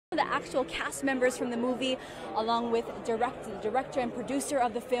actual cast members from the movie, along with the director and producer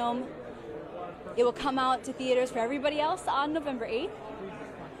of the film. It will come out to theaters for everybody else on November 8th.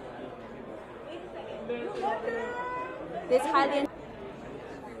 This highly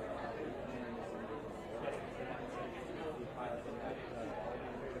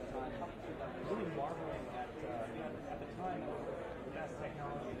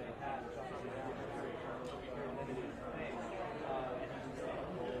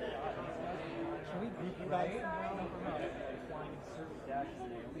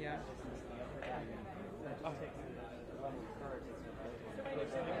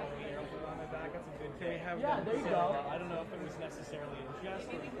Yeah, there you go. I don't know if it was necessarily a jest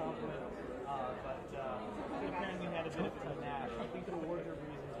or a compliment, but it apparently had a bit of panache. I think for wardrobe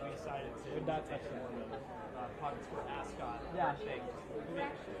reasons we decided to take more of a pockets for ascot. Yeah,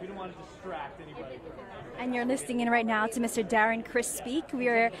 we don't want to distract anybody. And you're listening in right now to Mr. Darren Criss speak. We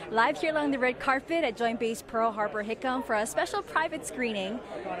are live here along the red carpet at Joint Base Pearl Harbor-Hickam for a special private screening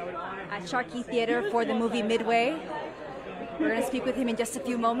at Sharkey Theater for the movie Midway. We're going to speak with him in just a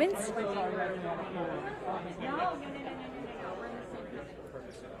few moments. Have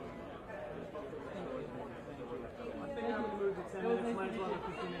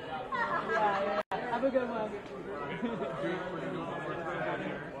a good one.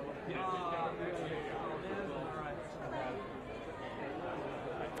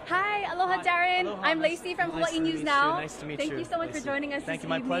 Hi, aloha Darren. Aloha. I'm Lacey from Nice Hawaii to News meet Now. you. Nice to meet Thank you. you so much Lacey. for joining us Thank this you,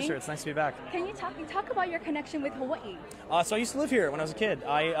 my evening. pleasure. It's nice to be back. Can you talk about your connection with Hawaii? So I used to live here when I was a kid.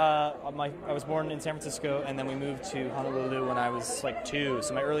 I was born in San Francisco, and then we moved to Honolulu when I was like 2.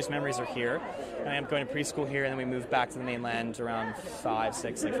 So my earliest memories are here. And I am going to preschool here, and then we moved back to the mainland around 5,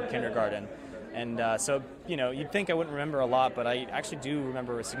 6, like for kindergarten. And so, you know, you'd think I wouldn't remember a lot, but I actually do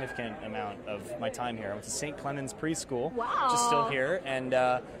remember a significant amount of my time here. I went to St. Clemens Preschool, which is still here, and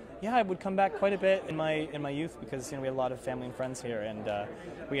yeah, I would come back quite a bit in my youth because, you know, we had a lot of family and friends here, and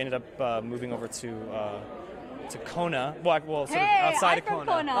we ended up moving over to Kona, well, sort of outside of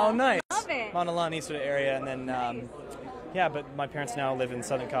Kona. Oh, nice. Love it. Mauna Lani sort of area, and then yeah, but my parents now live in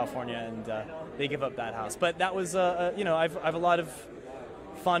Southern California, and they give up that house. But that was, you know, I've a lot of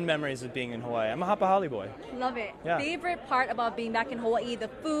fond memories of being in Hawaii. I'm a Hapahali boy. Love it. Yeah. Favorite part about being back in Hawaii? The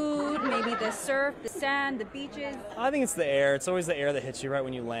food, maybe the surf, the sand, the beaches? I think it's the air. It's always the air that hits you right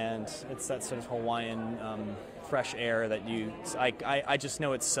when you land. It's that sort of Hawaiian fresh air that you... I just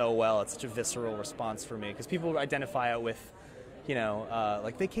know it so well. It's such a visceral response for me because people identify it with, you know,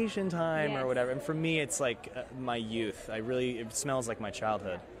 like vacation time or whatever. And for me, it's like my youth. It smells like my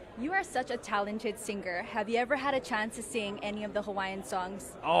childhood. You are such a talented singer. Have you ever had a chance to sing any of the Hawaiian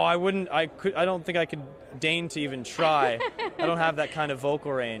songs? Oh, I don't think I could deign to even try. I don't have that kind of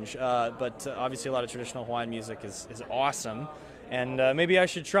vocal range. But obviously a lot of traditional Hawaiian music is awesome. And maybe I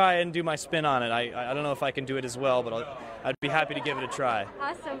should try and do my spin on it. I don't know if I can do it as well, but I'd be happy to give it a try.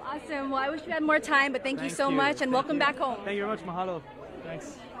 Awesome, awesome. Well, I wish we had more time, but thank you so much, and welcome back home. Thank you very much. Mahalo.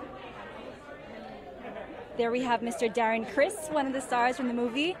 Thanks. There we have Mr. Darren Criss, one of the stars from the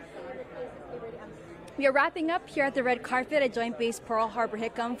movie. We are wrapping up here at the red carpet at Joint Base Pearl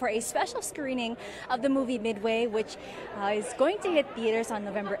Harbor-Hickam for a special screening of the movie Midway, which is going to hit theaters on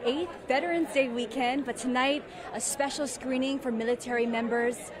November 8th, Veterans Day weekend. But tonight, a special screening for military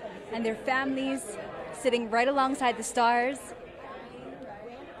members and their families sitting right alongside the stars.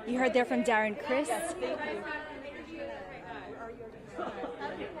 You heard there from Darren Criss.